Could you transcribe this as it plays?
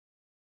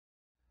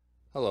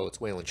Hello,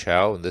 it's Wayland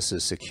Chow, and this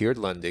is Secured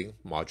Lending,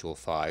 Module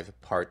 5,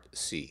 Part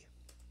C.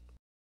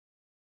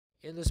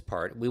 In this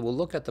part, we will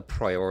look at the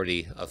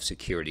priority of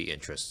security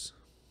interests.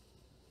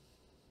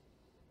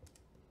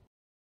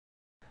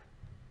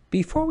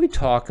 Before we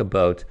talk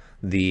about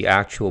the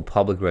actual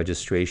public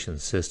registration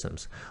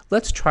systems,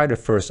 let's try to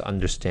first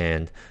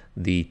understand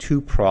the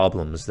two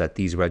problems that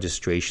these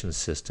registration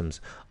systems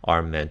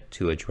are meant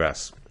to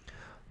address.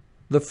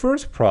 The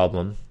first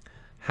problem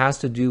has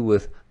to do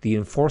with the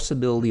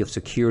enforceability of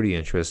security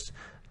interests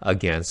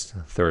against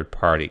third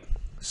party.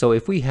 So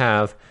if we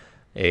have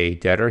a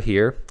debtor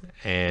here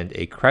and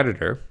a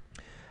creditor,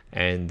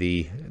 and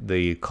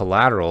the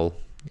collateral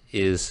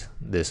is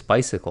this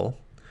bicycle.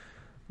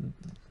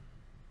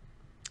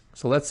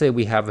 So let's say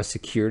we have a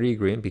security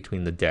agreement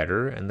between the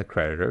debtor and the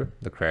creditor.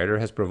 The creditor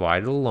has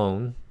provided a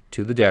loan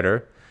to the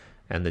debtor,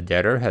 and the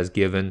debtor has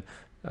given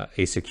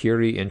a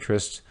security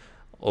interest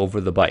over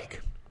the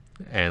bike.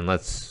 And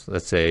let's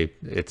say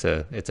it's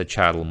a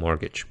chattel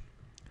mortgage.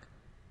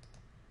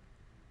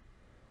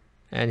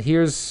 And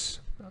here's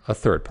a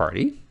third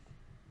party.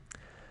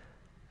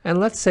 And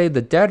let's say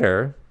the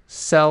debtor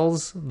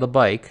sells the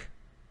bike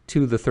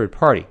to the third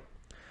party.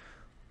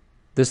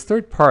 This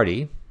third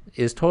party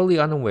is totally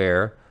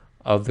unaware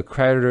of the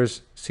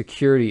creditor's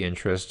security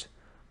interest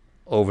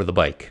over the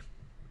bike.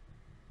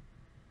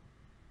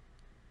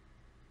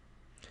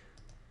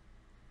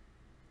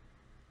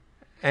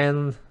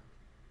 And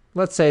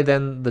let's say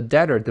then the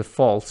debtor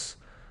defaults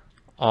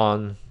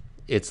on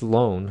its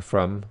loan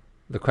from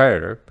the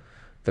creditor.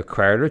 The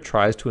creditor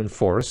tries to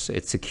enforce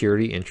its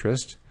security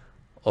interest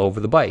over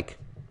the bike.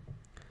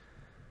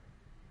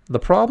 The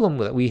problem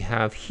that we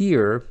have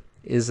here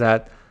is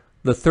that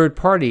the third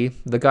party,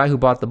 the guy who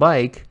bought the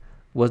bike,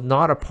 was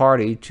not a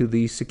party to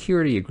the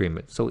security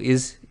agreement. So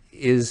is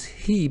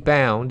he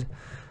bound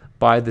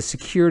by the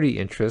security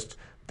interest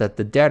that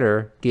the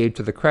debtor gave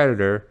to the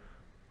creditor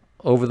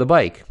over the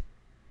bike?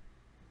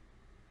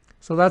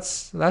 So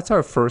that's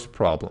our first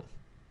problem.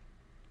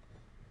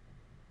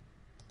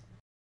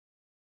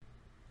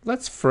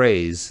 Let's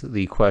phrase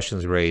the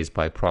questions raised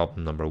by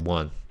problem number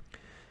 1.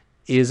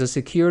 Is a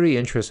security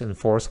interest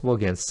enforceable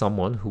against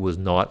someone who was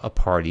not a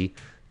party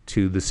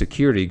to the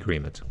security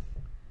agreement?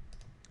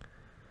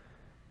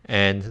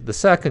 And the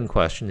second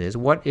question is,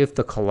 what if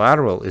the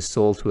collateral is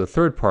sold to a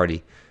third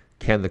party?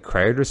 Can the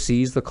creditor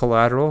seize the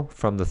collateral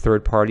from the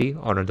third party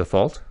on a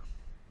default?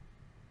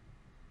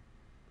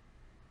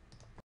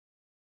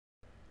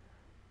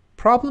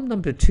 Problem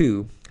number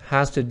 2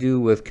 has to do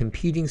with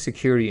competing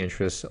security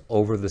interests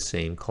over the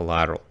same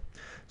collateral.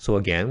 So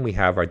again, we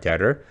have our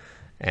debtor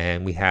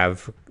and we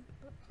have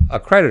a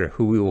creditor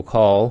who we will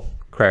call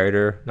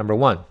creditor number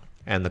 1,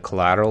 and the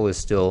collateral is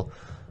still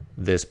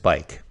this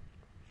bike.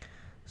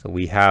 So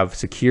we have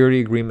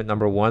security agreement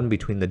number 1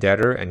 between the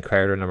debtor and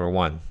creditor number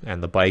 1,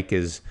 and the bike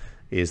is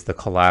the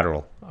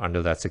collateral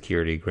under that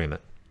security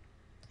agreement.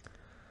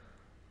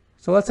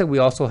 So let's say we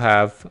also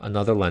have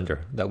another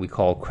lender that we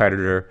call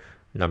creditor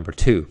number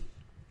 2.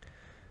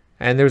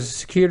 And there's a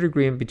security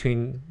agreement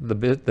between the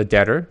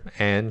debtor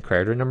and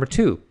creditor number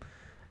 2.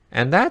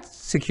 And that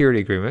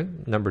security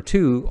agreement, number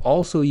 2,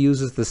 also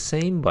uses the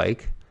same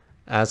bike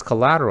as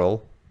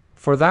collateral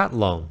for that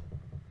loan.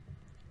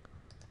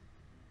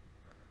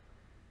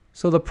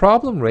 So the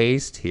problem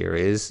raised here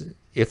is,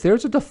 if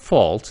there's a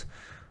default,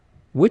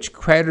 which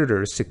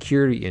creditor's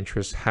security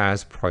interest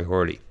has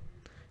priority?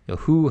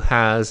 Who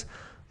has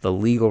the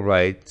legal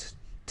right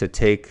to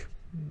take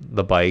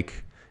the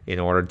bike in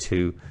order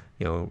to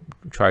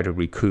try to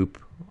recoup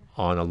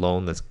on a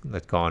loan that's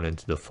gone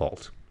into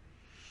default?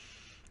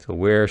 So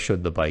where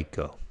should the bike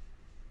go?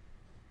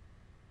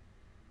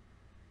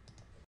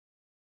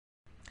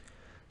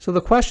 So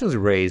the questions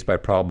raised by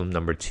problem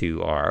number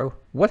 2 are,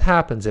 what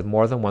happens if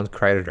more than one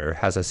creditor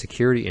has a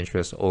security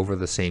interest over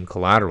the same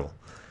collateral?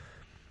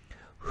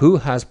 Who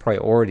has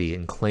priority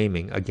in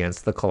claiming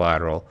against the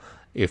collateral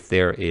if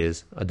there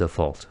is a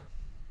default?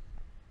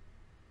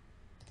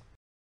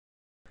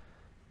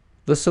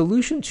 The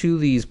solution to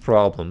these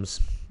problems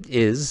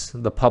is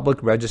the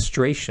public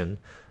registration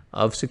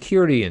of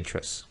security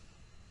interests.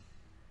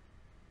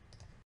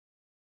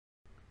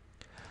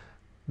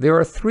 There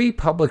are 3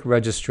 public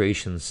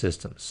registration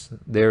systems.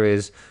 There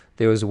is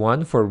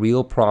one for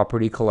real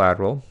property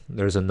collateral,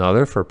 there's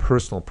another for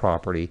personal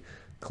property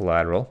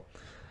collateral,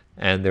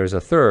 and there's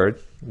a third,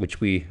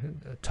 which we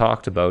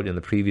talked about in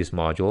the previous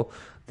module,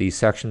 the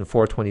Section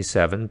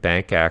 427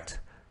 Bank Act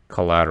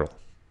collateral.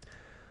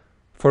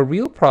 For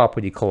real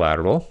property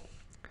collateral,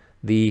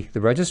 the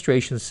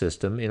registration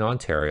system in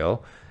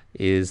Ontario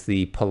is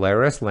the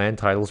Polaris Land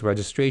Titles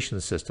Registration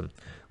System,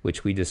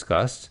 which we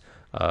discussed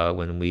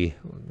when we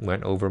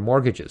went over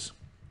mortgages.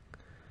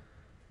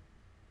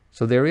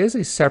 So there is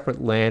a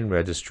separate land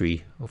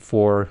registry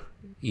for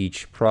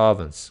each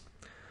province.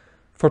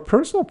 For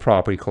personal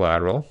property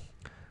collateral,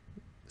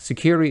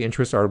 security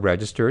interests are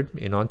registered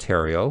in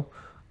Ontario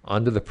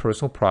under the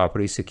Personal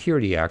Property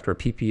Security Act, or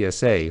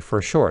PPSA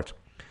for short.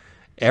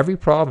 Every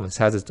province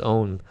has its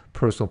own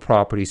personal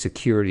property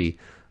security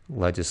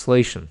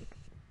legislation.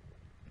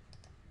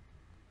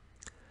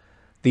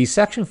 The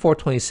Section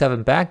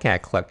 427 Bank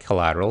Act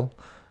collateral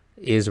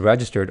is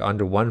registered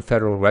under one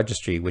federal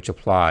registry, which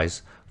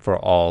applies for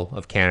all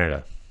of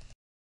Canada.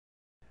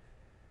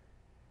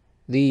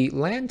 The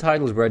land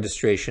titles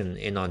registration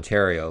in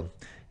Ontario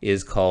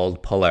is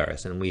called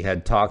Polaris, and we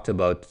had talked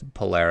about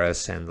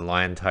Polaris and the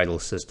land title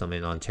system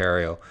in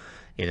Ontario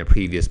in a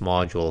previous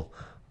module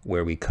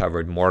where we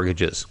covered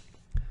mortgages.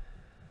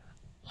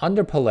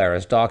 Under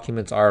Polaris,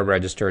 documents are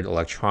registered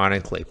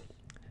electronically.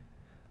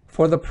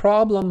 For the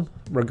problem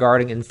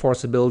regarding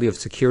enforceability of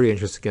security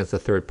interest against a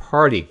third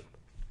party,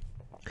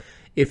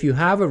 if you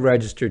have a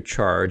registered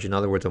charge, in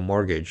other words a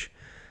mortgage,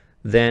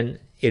 then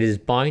it is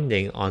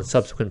binding on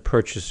subsequent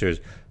purchasers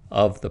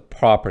of the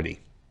property.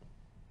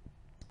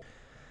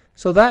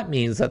 So that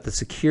means that the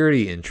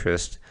security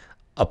interest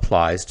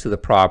applies to the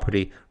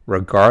property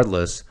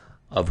regardless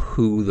of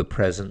who the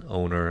present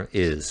owner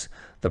is.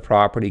 The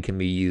property can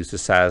be used to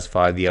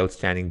satisfy the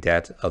outstanding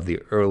debt of the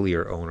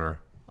earlier owner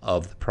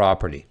of the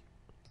property.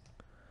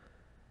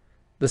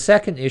 The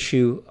second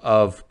issue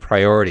of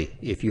priority,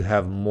 if you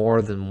have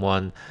more than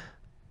one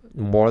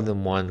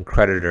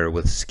creditor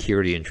with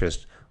security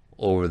interest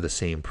over the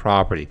same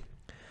property.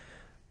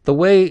 The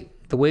way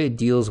it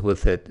deals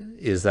with it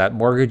is that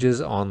mortgages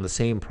on the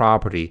same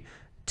property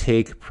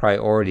take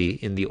priority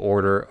in the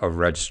order of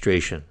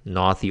registration,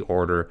 not the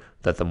order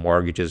that the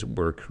mortgages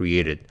were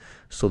created.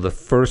 So the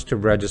first to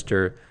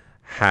register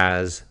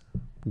has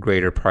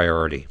greater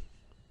priority.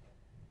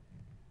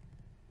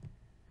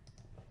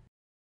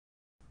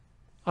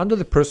 Under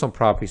the Personal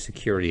Property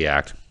Security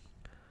Act,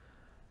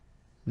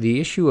 the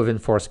issue of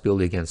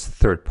enforceability against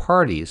third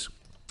parties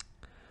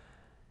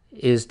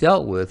is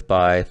dealt with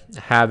by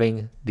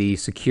having the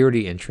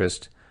security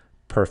interest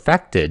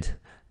perfected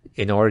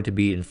in order to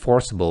be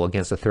enforceable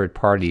against a third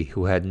party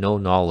who had no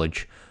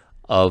knowledge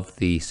of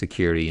the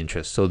security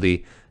interest. So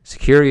the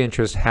security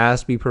interest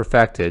has to be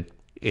perfected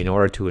in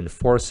order to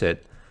enforce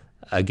it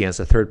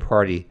against a third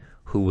party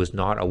who was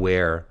not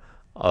aware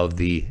of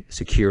the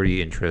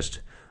security interest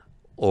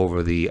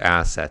over the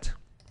asset.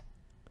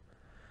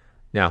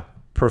 Now,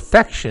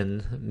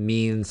 perfection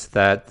means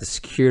that the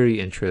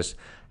security interest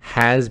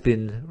has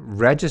been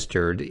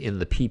registered in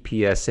the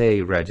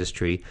PPSA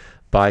registry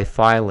by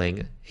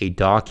filing a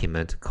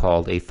document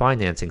called a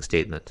financing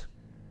statement.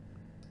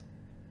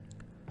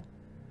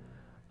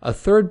 A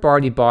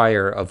third-party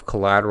buyer of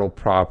collateral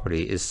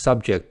property is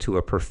subject to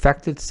a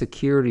perfected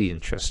security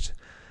interest,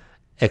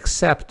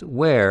 except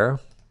where,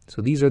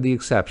 so these are the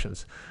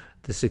exceptions,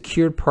 the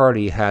secured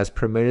party has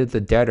permitted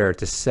the debtor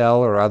to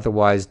sell or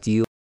otherwise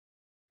deal.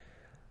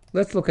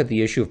 Let's look at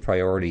the issue of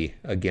priority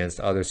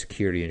against other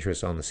security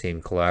interests on the same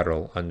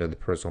collateral under the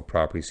Personal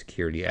Property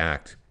Security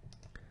Act.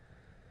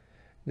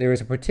 There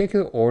is a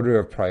particular order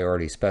of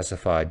priority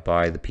specified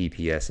by the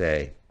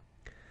PPSA.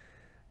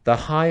 The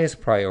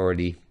highest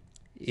priority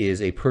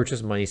is a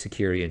purchase money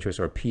security interest,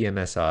 or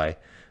PMSI,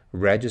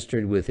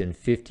 registered within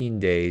 15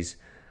 days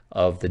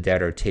of the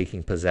debtor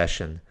taking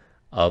possession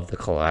of the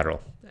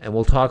collateral. And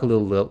we'll talk a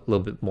little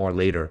bit more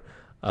later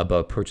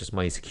about purchase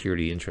money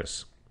security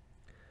interests.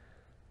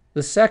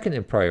 The second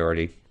in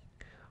priority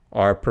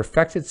are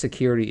perfected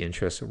security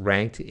interests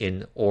ranked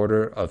in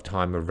order of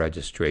time of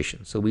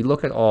registration. So we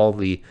look at all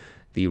the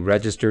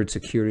registered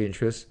security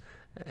interests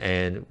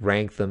and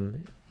rank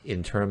them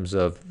in terms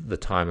of the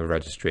time of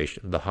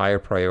registration. The higher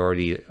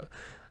priority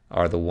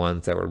are the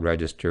ones that were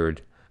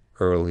registered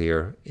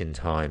earlier in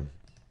time.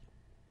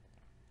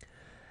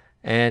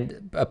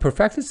 And a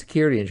perfected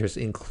security interest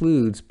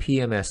includes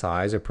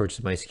PMSIs, or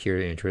purchase money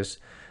security interests,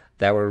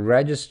 that were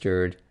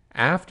registered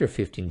after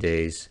 15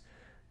 days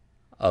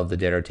of the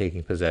debtor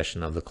taking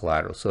possession of the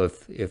collateral. So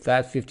if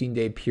that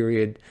 15-day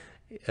period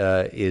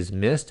is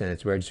missed and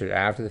it's registered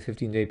after the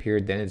 15-day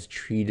period, then it's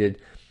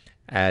treated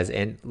as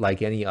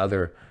like any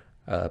other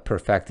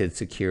perfected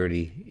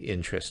security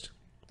interest.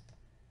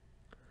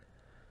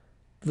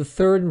 The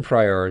third in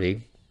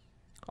priority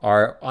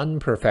are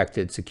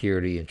unperfected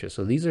security interests.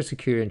 So these are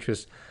security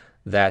interests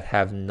that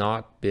have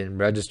not been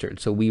registered.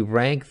 So we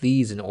rank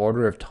these in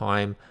order of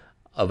time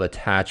of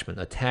attachment.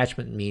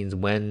 Attachment means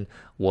when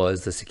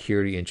was the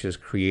security interest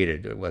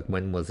created, like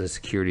when was the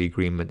security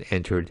agreement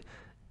entered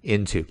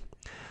into.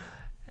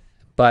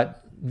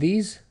 But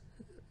these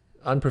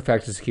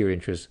unperfected security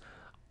interests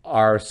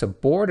are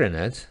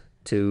subordinate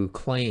to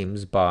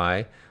claims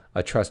by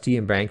a trustee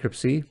in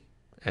bankruptcy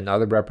and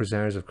other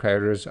representatives of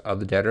creditors of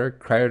the debtor,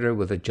 creditor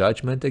with a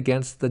judgment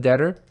against the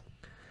debtor,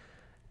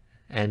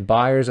 and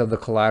buyers of the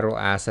collateral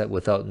asset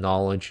without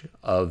knowledge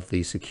of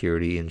the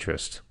security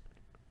interest.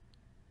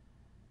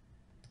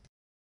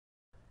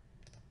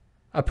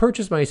 A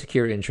purchase money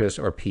security interest,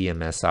 or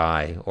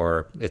PMSI,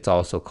 or it's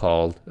also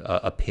called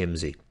a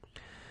PIMSI.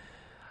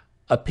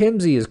 A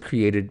PIMSI is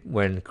created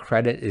when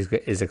credit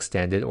is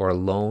extended or a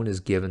loan is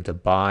given to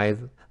buy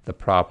the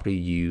property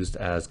used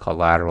as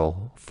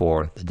collateral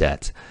for the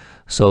debt.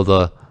 So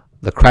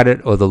the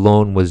credit or the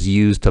loan was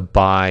used to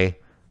buy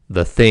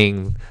the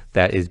thing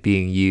that is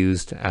being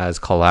used as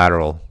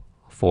collateral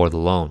for the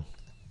loan.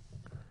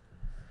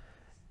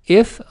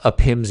 If a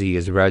PIMSI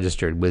is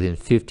registered within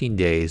 15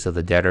 days of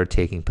the debtor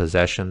taking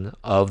possession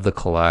of the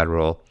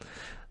collateral,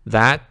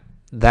 that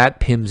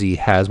PIMSI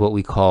has what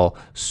we call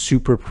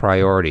super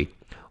priority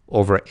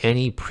over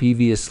any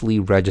previously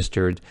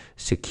registered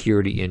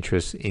security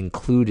interests,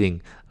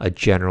 including a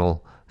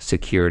general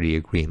security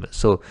agreement.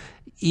 So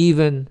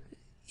even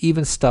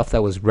stuff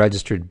that was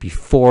registered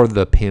before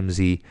the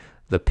PIMSI,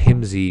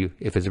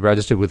 if it's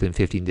registered within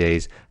 15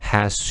 days,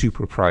 has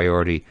super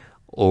priority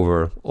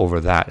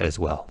over that as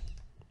well.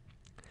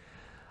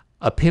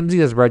 A PIMSI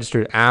that's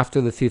registered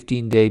after the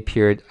 15-day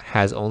period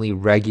has only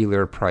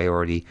regular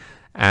priority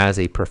as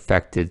a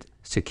perfected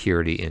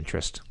security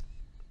interest.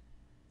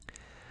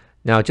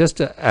 Now,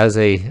 just as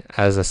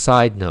a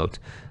side note,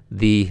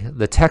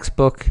 the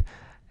textbook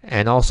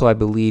and also I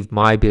believe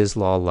my Biz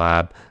Law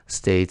Lab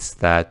states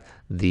that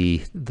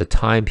the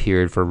time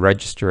period for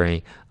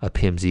registering a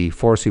PIMSI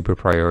for super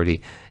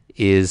priority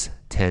is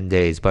 10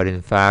 days. But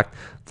in fact,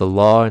 the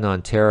law in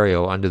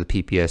Ontario under the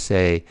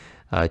PPSA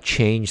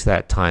changed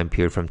that time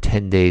period from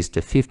 10 days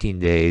to 15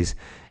 days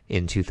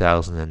in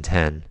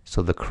 2010.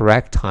 So the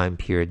correct time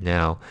period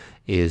now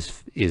is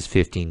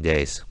 15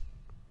 days.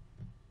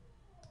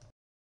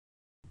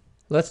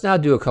 Let's now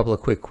do a couple of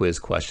quick quiz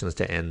questions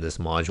to end this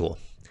module.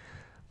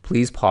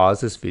 Please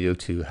pause this video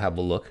to have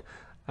a look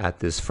at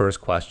this first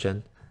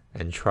question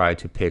and try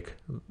to pick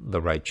the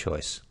right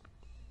choice.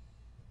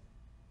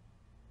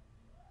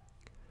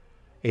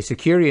 A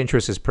security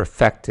interest is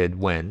perfected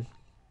when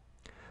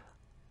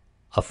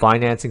a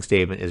financing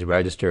statement is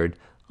registered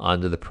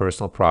under the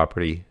Personal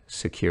Property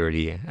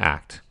Security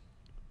Act.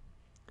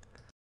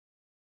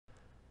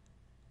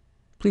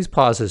 Please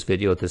pause this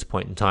video at this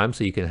point in time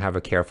so you can have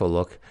a careful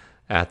look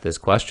at this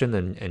question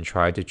and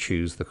try to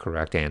choose the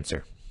correct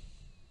answer.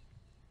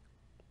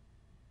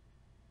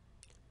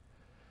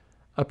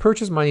 A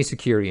purchase money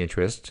security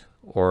interest,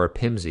 or a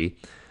PIMSI,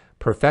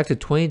 perfected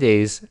 20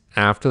 days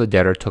after the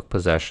debtor took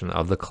possession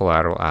of the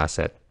collateral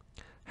asset,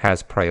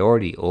 has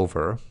priority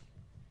over,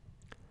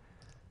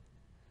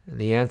 and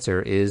the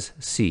answer is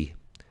C,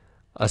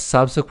 a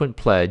subsequent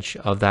pledge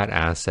of that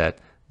asset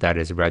that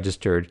is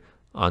registered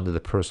under the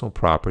Personal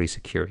Property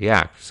Security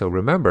Act. So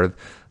remember,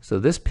 so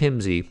this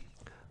PIMSI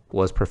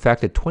was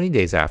perfected 20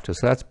 days after,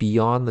 so that's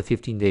beyond the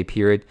 15-day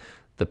period.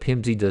 The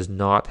PIMSI does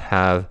not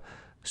have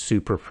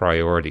super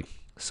priority,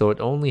 so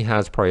it only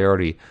has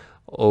priority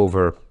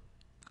over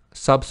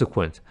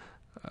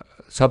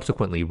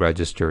subsequently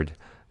registered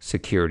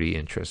security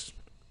interests.